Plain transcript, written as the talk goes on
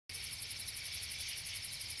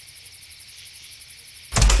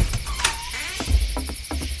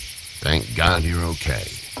God you're okay.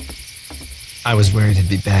 I was worried it'd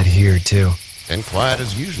be bad here, too. Been quiet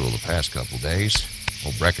as usual the past couple days.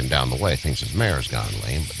 Old Brecken down the way thinks his mare's gone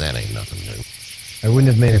lame, but that ain't nothing new. I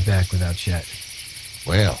wouldn't have made it back without Chet.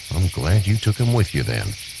 Well, I'm glad you took him with you then.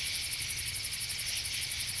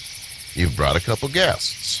 You've brought a couple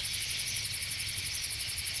guests.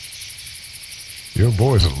 Your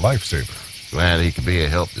boy's a lifesaver. Glad he could be a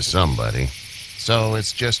help to somebody. So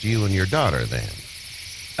it's just you and your daughter then?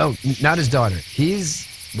 Oh, not his daughter. He's,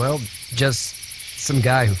 well, just some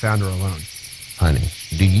guy who found her alone. Honey,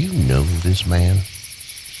 do you know this man?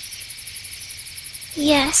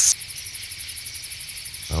 Yes.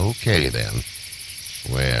 Okay, then.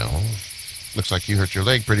 Well, looks like you hurt your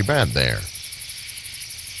leg pretty bad there.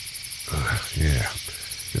 Yeah,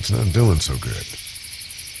 it's not doing so good.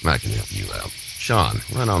 I can help you out. Sean,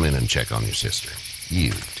 run on in and check on your sister.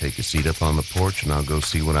 You, take a seat up on the porch and I'll go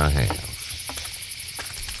see what I have.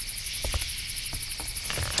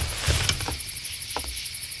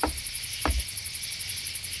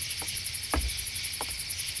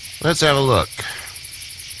 Let's have a look.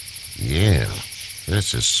 Yeah,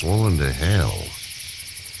 this is swollen to hell.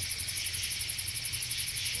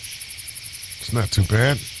 It's not too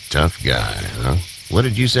bad. Tough guy, huh? What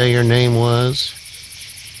did you say your name was?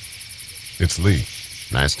 It's Lee.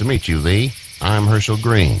 Nice to meet you, Lee. I'm Herschel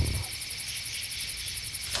Green.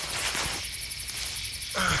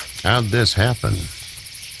 How'd this happen?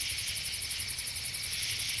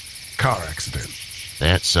 Car accident.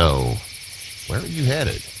 That's so. Where are you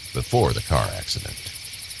headed before the car accident?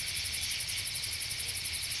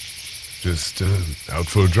 Just out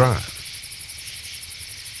for a drive.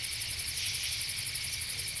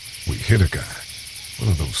 We hit a guy. One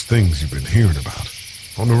of those things you've been hearing about.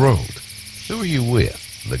 On the road. Who are you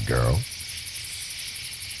with? The girl?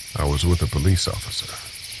 I was with a police officer.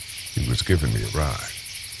 He was giving me a ride.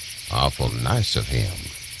 Awful nice of him.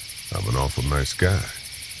 I'm an awful nice guy.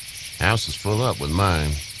 House is full up with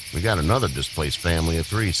mine. We got another displaced family of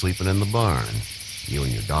 3 sleeping in the barn. You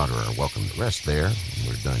and your daughter are welcome to rest there when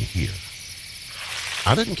we're done here.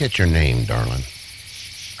 I didn't catch your name, darling.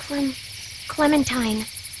 Clementine.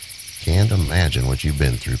 Can't imagine what you've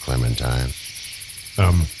been through, Clementine.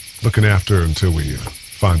 I'm looking after her until we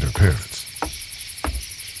find her parents.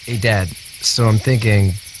 Hey, Dad, so I'm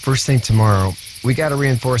thinking, first thing tomorrow, we gotta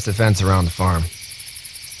reinforce the fence around the farm.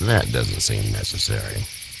 That doesn't seem necessary.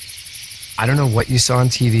 I don't know what you saw on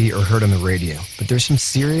TV or heard on the radio, but there's some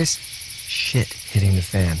serious shit hitting the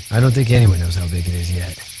fan. I don't think anyone knows how big it is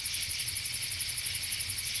yet.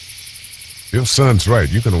 Your son's right.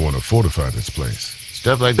 You're gonna want to fortify this place.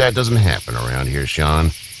 Stuff like that doesn't happen around here,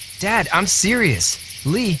 Sean. Dad, I'm serious.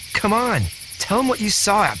 Lee, come on. Tell him what you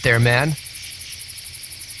saw out there, man.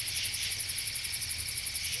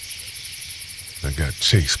 I got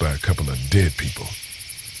chased by a couple of dead people.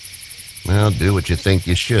 Well, do what you think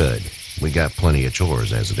you should. We got plenty of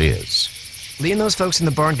chores as it is. Lee and those folks in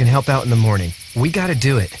the barn can help out in the morning. We gotta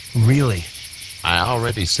do it. Really. I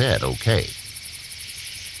already said okay.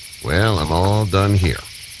 Well, I'm all done here.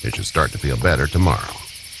 It should start to feel better tomorrow.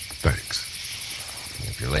 Thanks.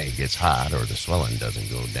 If your leg gets hot or the swelling doesn't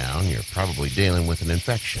go down, you're probably dealing with an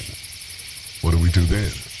infection. What do we do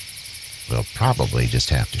then? We'll probably just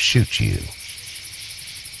have to shoot you.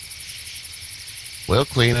 We'll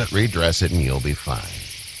clean it, redress it, and you'll be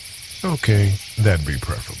fine. Okay, that'd be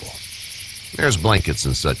preferable. There's blankets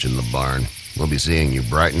and such in the barn. We'll be seeing you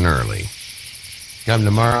bright and early. Come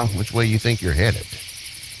tomorrow, which way you think you're headed?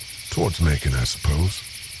 Towards Macon, I suppose.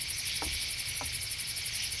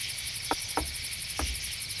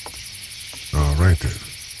 All right, then.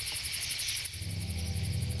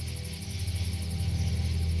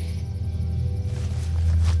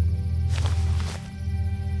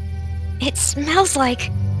 It smells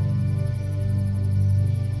like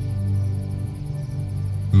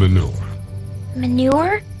Manure.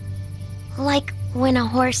 manure? Like when a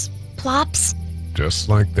horse plops? Just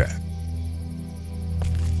like that.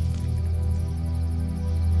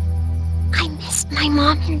 I miss my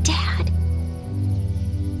mom and dad.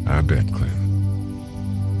 I bet,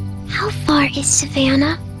 Clem. How far is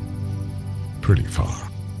Savannah? Pretty far.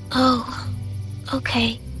 Oh,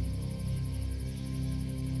 okay.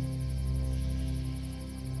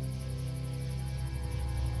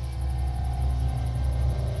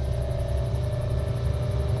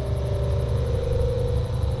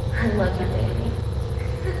 I love you, baby.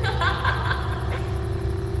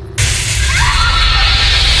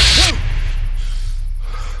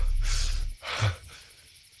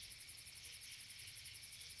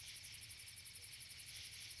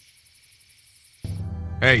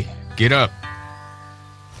 Hey, get up.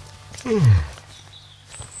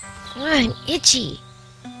 I'm itchy.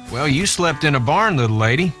 Well, you slept in a barn, little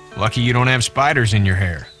lady. Lucky you don't have spiders in your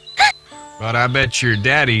hair. But I bet your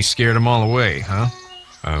daddy scared them all away, huh?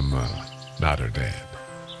 I'm, not her dad.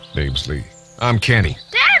 Name's Lee. I'm Kenny.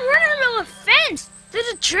 Dad, we're in the middle of a fence. There's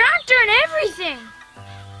a tractor and everything.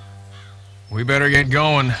 We better get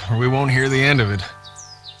going, or we won't hear the end of it.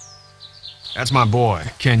 That's my boy,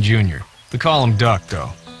 Ken Jr. They call him Duck,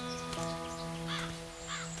 though.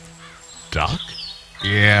 Doc?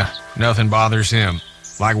 Yeah, nothing bothers him.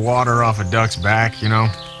 Like water off a duck's back, you know?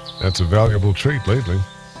 That's a valuable trait lately.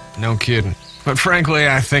 No kidding. But frankly,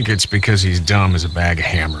 I think it's because he's dumb as a bag of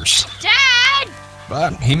hammers. Dad!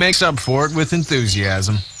 But he makes up for it with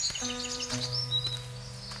enthusiasm.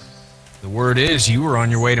 The word is you were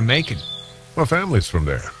on your way to Macon. My family's from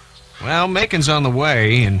there. Well, Macon's on the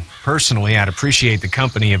way, and personally, I'd appreciate the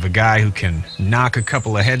company of a guy who can knock a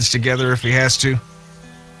couple of heads together if he has to.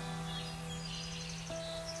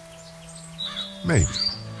 Maybe.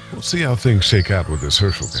 We'll see how things shake out with this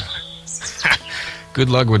Herschel guy. Good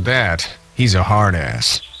luck with that. He's a hard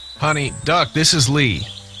ass. Honey, Duck, this is Lee.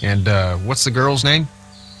 And, what's the girl's name?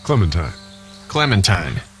 Clementine.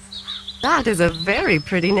 Clementine. That is a very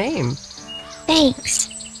pretty name. Thanks.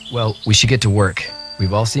 Well, we should get to work.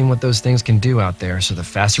 We've all seen what those things can do out there, so the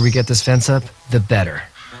faster we get this fence up, the better.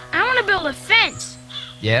 I want to build a fence.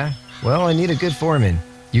 Yeah? Well, I need a good foreman.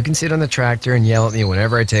 You can sit on the tractor and yell at me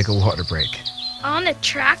whenever I take a water break. On the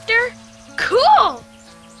tractor? Cool!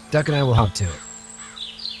 Duck and I will hop to it.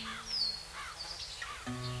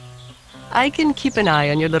 I can keep an eye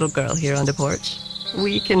on your little girl here on the porch.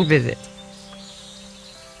 We can visit.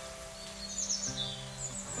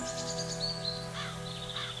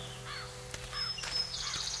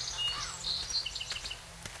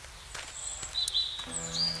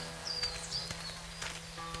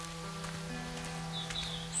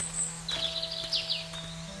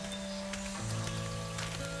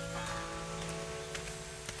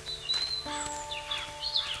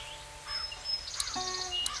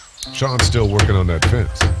 Sean's still working on that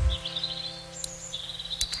fence.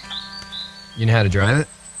 You know how to drive it?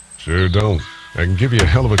 Sure don't. I can give you a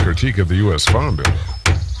hell of a critique of the U.S. Farm Bill.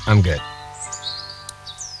 I'm good.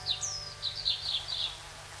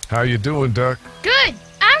 How you doing, Duck? Good.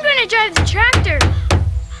 I'm gonna drive the tractor.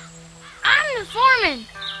 I'm the foreman.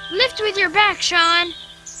 Lift with your back, Sean.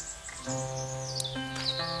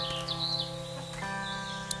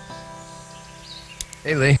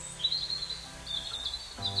 Hey, Lee.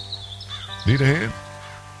 Need a hand?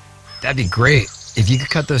 That'd be great. If you could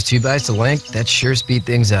cut those 2x to length, that'd sure speed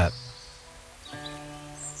things up.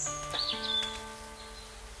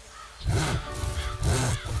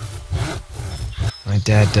 My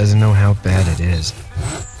dad doesn't know how bad it is.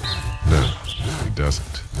 No, he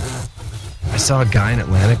doesn't. I saw a guy in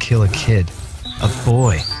Atlanta kill a kid. A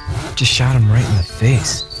boy. Just shot him right in the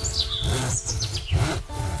face.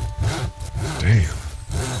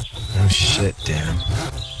 Damn. No shit, damn.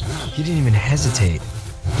 He didn't even hesitate.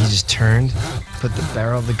 He just turned, put the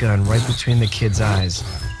barrel of the gun right between the kid's eyes,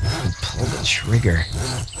 and pulled the trigger.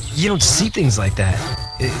 You don't see things like that.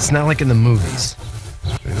 It's not like in the movies.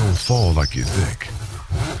 They don't fall like you think.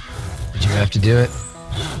 Did you have to do it?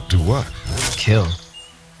 Do what? Kill.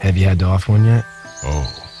 Have you had to off one yet? Oh,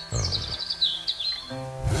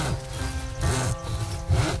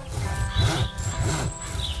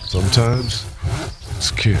 sometimes it's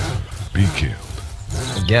kill, be killed.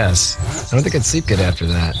 I guess. I don't think I'd sleep good after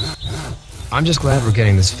that. I'm just glad we're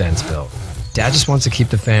getting this fence built. Dad just wants to keep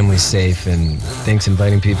the family safe and thinks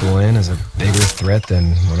inviting people in is a bigger threat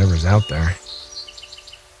than whatever's out there.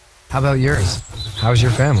 How about yours? How's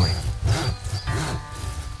your family?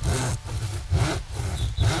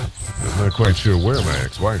 I'm not quite sure where my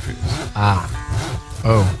ex-wife is. Ah.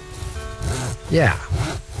 Oh. Yeah.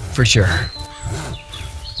 For sure.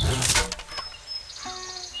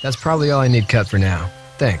 That's probably all I need cut for now.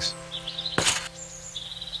 Thanks.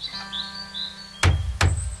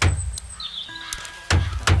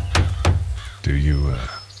 Do you,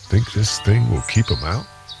 think this thing will keep them out?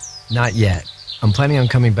 Not yet. I'm planning on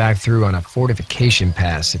coming back through on a fortification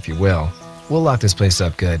pass, if you will. We'll lock this place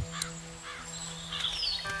up good.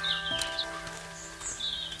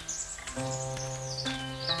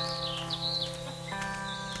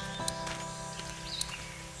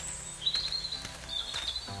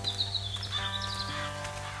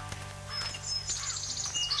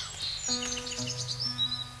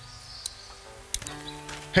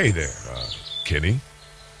 Hey there, Kenny.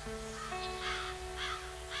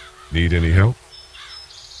 Need any help?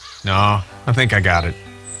 No, I think I got it.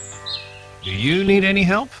 Do you need any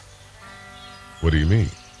help? What do you mean?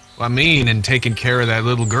 Well, I mean, in taking care of that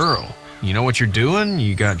little girl. You know what you're doing?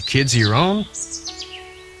 You got kids of your own?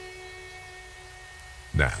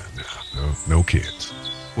 No kids.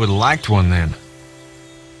 Would've liked one then.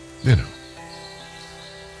 You know.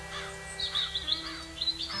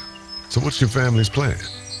 So what's your family's plan?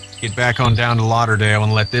 Get back on down to Lauderdale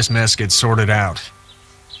and let this mess get sorted out.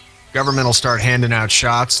 Government will start handing out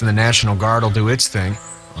shots and the National Guard will do its thing.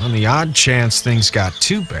 On the odd chance things got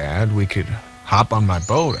too bad, we could hop on my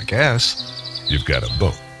boat, I guess. You've got a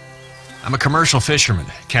boat. I'm a commercial fisherman,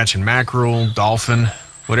 catching mackerel, dolphin,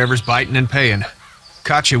 whatever's biting and paying.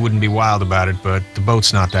 Katya wouldn't be wild about it, but the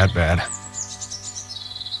boat's not that bad.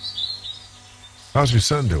 How's your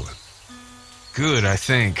son doing? Good, I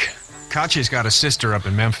think. Katya's got a sister up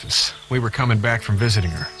in Memphis. We were coming back from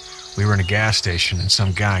visiting her. We were in a gas station and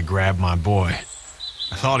some guy grabbed my boy.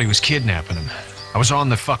 I thought he was kidnapping him. I was on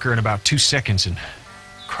the fucker in about 2 seconds and...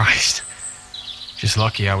 Christ. Just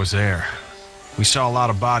lucky I was there. We saw a lot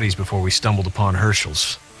of bodies before we stumbled upon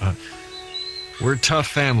Herschel's. But we're a tough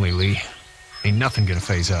family, Lee. Ain't nothing gonna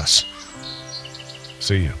faze us.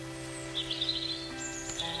 See you.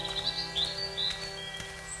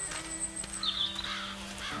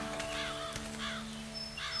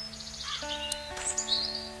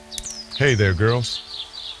 Hey there, girls.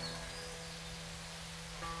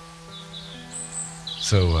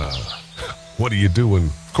 So, what do you do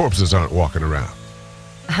when corpses aren't walking around?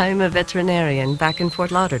 I'm a veterinarian back in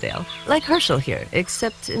Fort Lauderdale. Like Herschel here,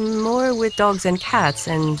 except more with dogs and cats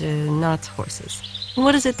and not horses.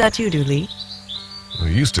 What is it that you do, Lee? I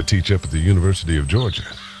used to teach up at the University of Georgia.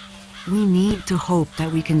 We need to hope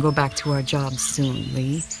that we can go back to our jobs soon,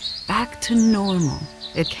 Lee. Back to normal.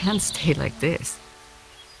 It can't stay like this.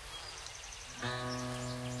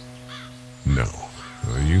 No,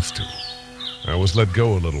 I used to. I was let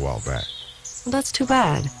go a little while back. That's too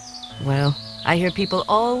bad. Well, I hear people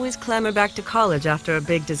always clamor back to college after a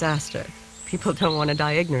big disaster. People don't want to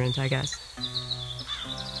die ignorant, I guess.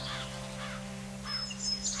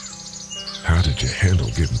 How did you handle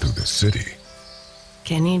getting through the city?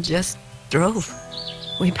 Kenny just drove.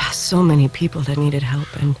 We passed so many people that needed help,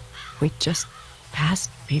 and we just passed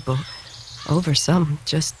people. Over some,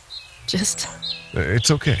 just...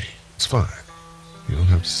 It's okay. It's fine. You don't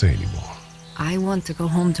have to say anymore. I want to go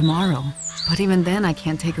home tomorrow, but even then I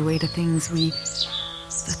can't take away the things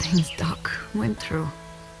Doc went through.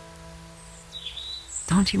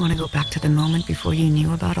 Don't you want to go back to the moment before you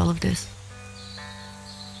knew about all of this?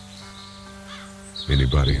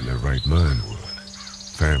 Anybody in their right mind would.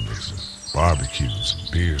 Families and barbecues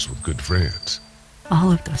and beers with good friends.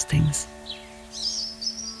 All of those things.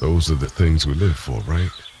 Those are the things we live for,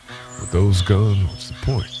 right? With those gone, what's the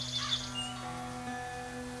point?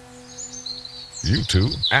 You two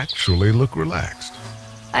actually look relaxed.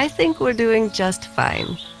 I think we're doing just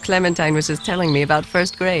fine. Clementine was just telling me about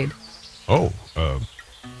first grade. Oh,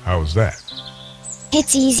 how was that?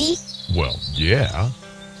 It's easy. Well, yeah.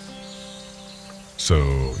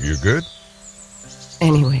 So, you're good?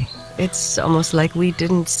 Anyway, it's almost like we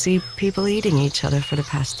didn't see people eating each other for the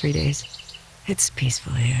past 3 days. It's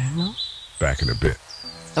peaceful here, no? Back in a bit.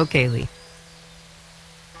 Okay, Lee.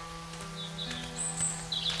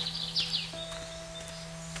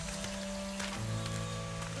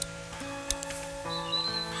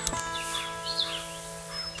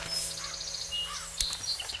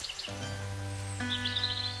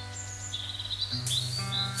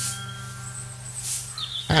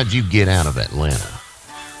 How'd you get out of Atlanta?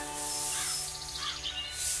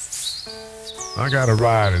 I got a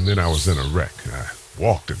ride and then I was in a wreck. I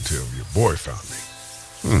walked until your boy found me.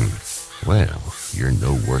 Well, you're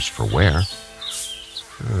no worse for wear.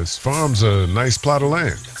 This farm's a nice plot of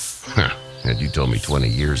land. Had you told me 20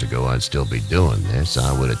 years ago I'd still be doing this,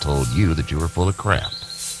 I would have told you that you were full of crap.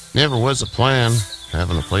 Never was a plan,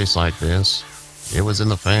 having a place like this. It was in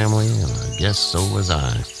the family, and I guess so was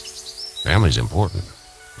I. Family's important.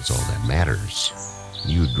 It's all that matters.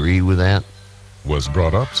 You agree with that? Was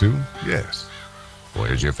brought up to, yes.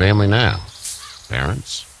 Where's your family now?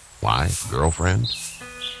 Parents? Wife? Girlfriend?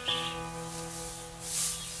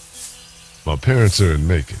 My parents are in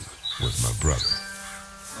Macon with my brother.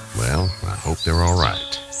 Well, I hope they're all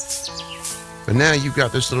right. But now you've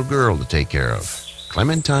got this little girl to take care of.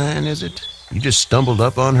 Clementine, is it? You just stumbled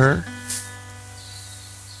up on her?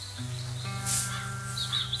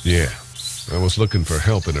 Yeah, I was looking for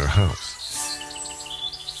help in her house.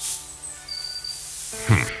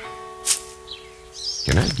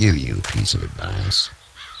 Can I give you a piece of advice?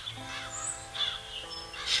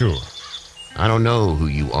 Sure. I don't know who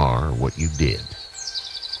you are or what you did.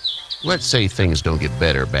 Let's say things don't get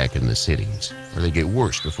better back in the cities, or they get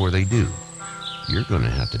worse before they do. You're gonna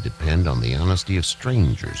have to depend on the honesty of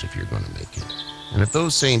strangers if you're gonna make it. And if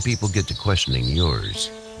those same people get to questioning yours,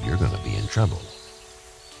 you're gonna be in trouble.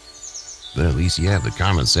 But at least you have the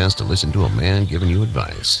common sense to listen to a man giving you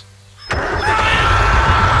advice. Go!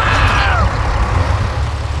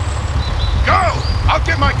 I'll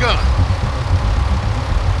get my gun!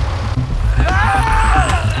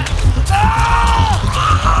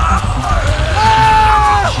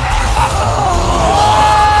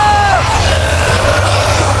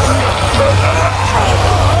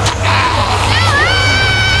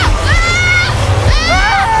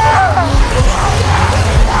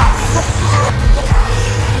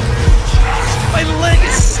 My leg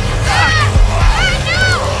is stuck!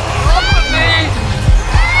 Help me!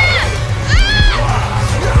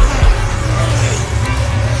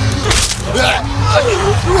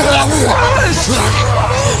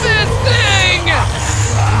 This thing!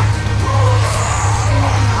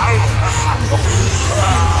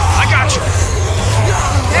 I got you.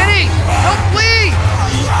 Eddie! Help me!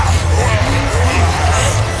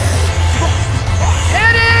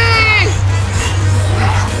 Eddie!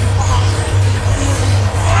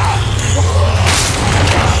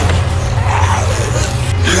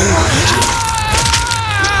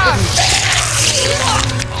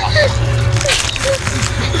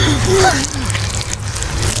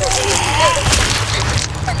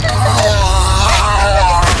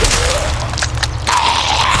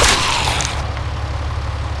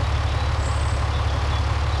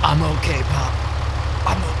 I'm okay, Pop.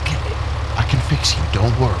 I'm okay. I can fix you,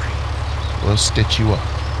 don't worry. We'll stitch you up.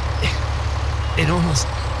 It almost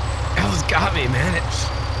got me, man.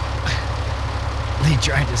 Lee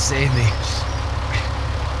tried to save me.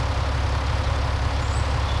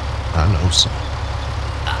 I know, son.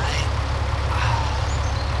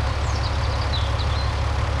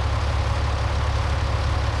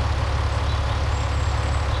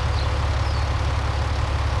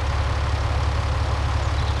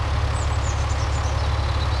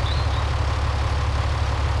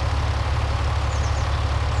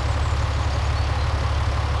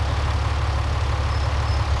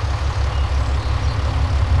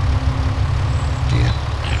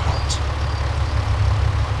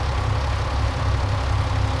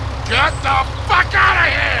 Get the fuck out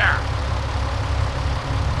of here!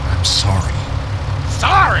 I'm sorry.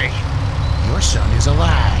 Sorry? Your son is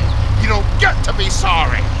alive. You don't get to be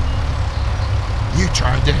sorry! You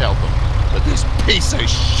tried to help him, but this piece of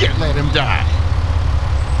shit let him die.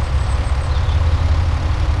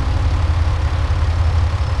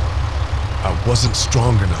 I wasn't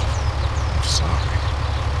strong enough. I'm sorry.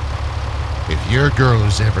 If your girl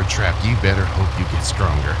is ever trapped, you better hope you get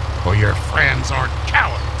stronger, or your friends aren't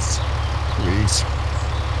cowards. Please,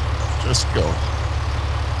 just go.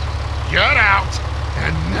 Get out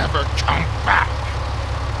and never come back.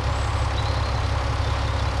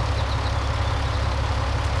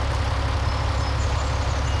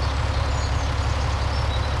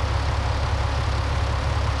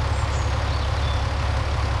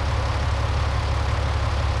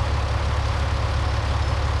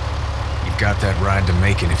 You've got that ride to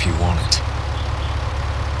Macon if you want it.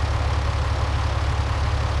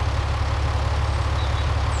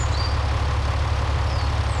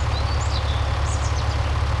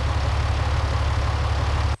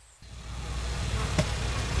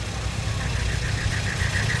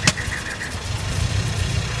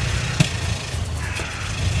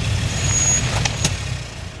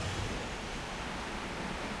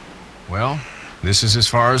 Well, this is as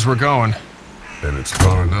far as we're going. And it's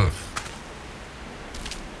far enough.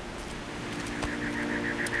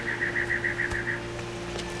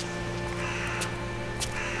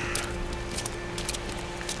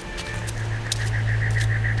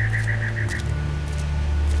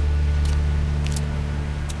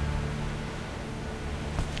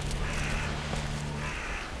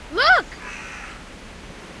 Look!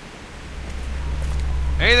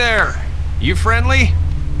 Hey there! You friendly?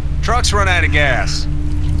 Truck's run out of gas.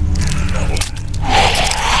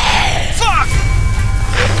 Fuck!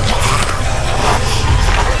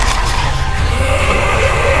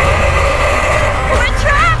 We're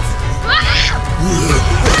trapped!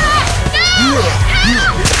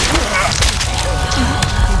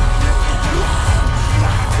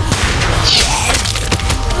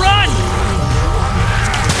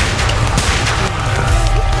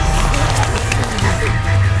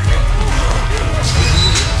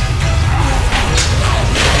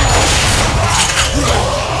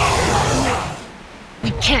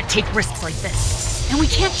 Can't take risks like this. And we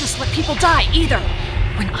can't just let people die, either.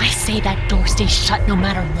 When I say that door stays shut no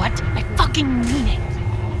matter what, I fucking mean it.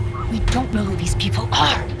 We don't know who these people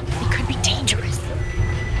are. They could be dangerous.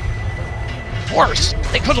 Worse,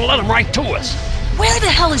 they could have let them right to us. Where the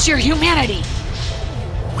hell is your humanity?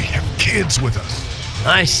 We have kids with us.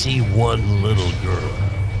 I see one little girl.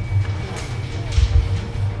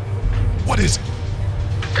 What is it?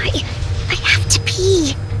 I have to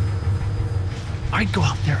pee. I'd go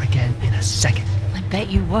out there again in a second. I bet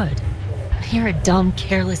you would. You're a dumb,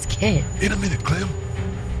 careless kid. In a minute, Clem.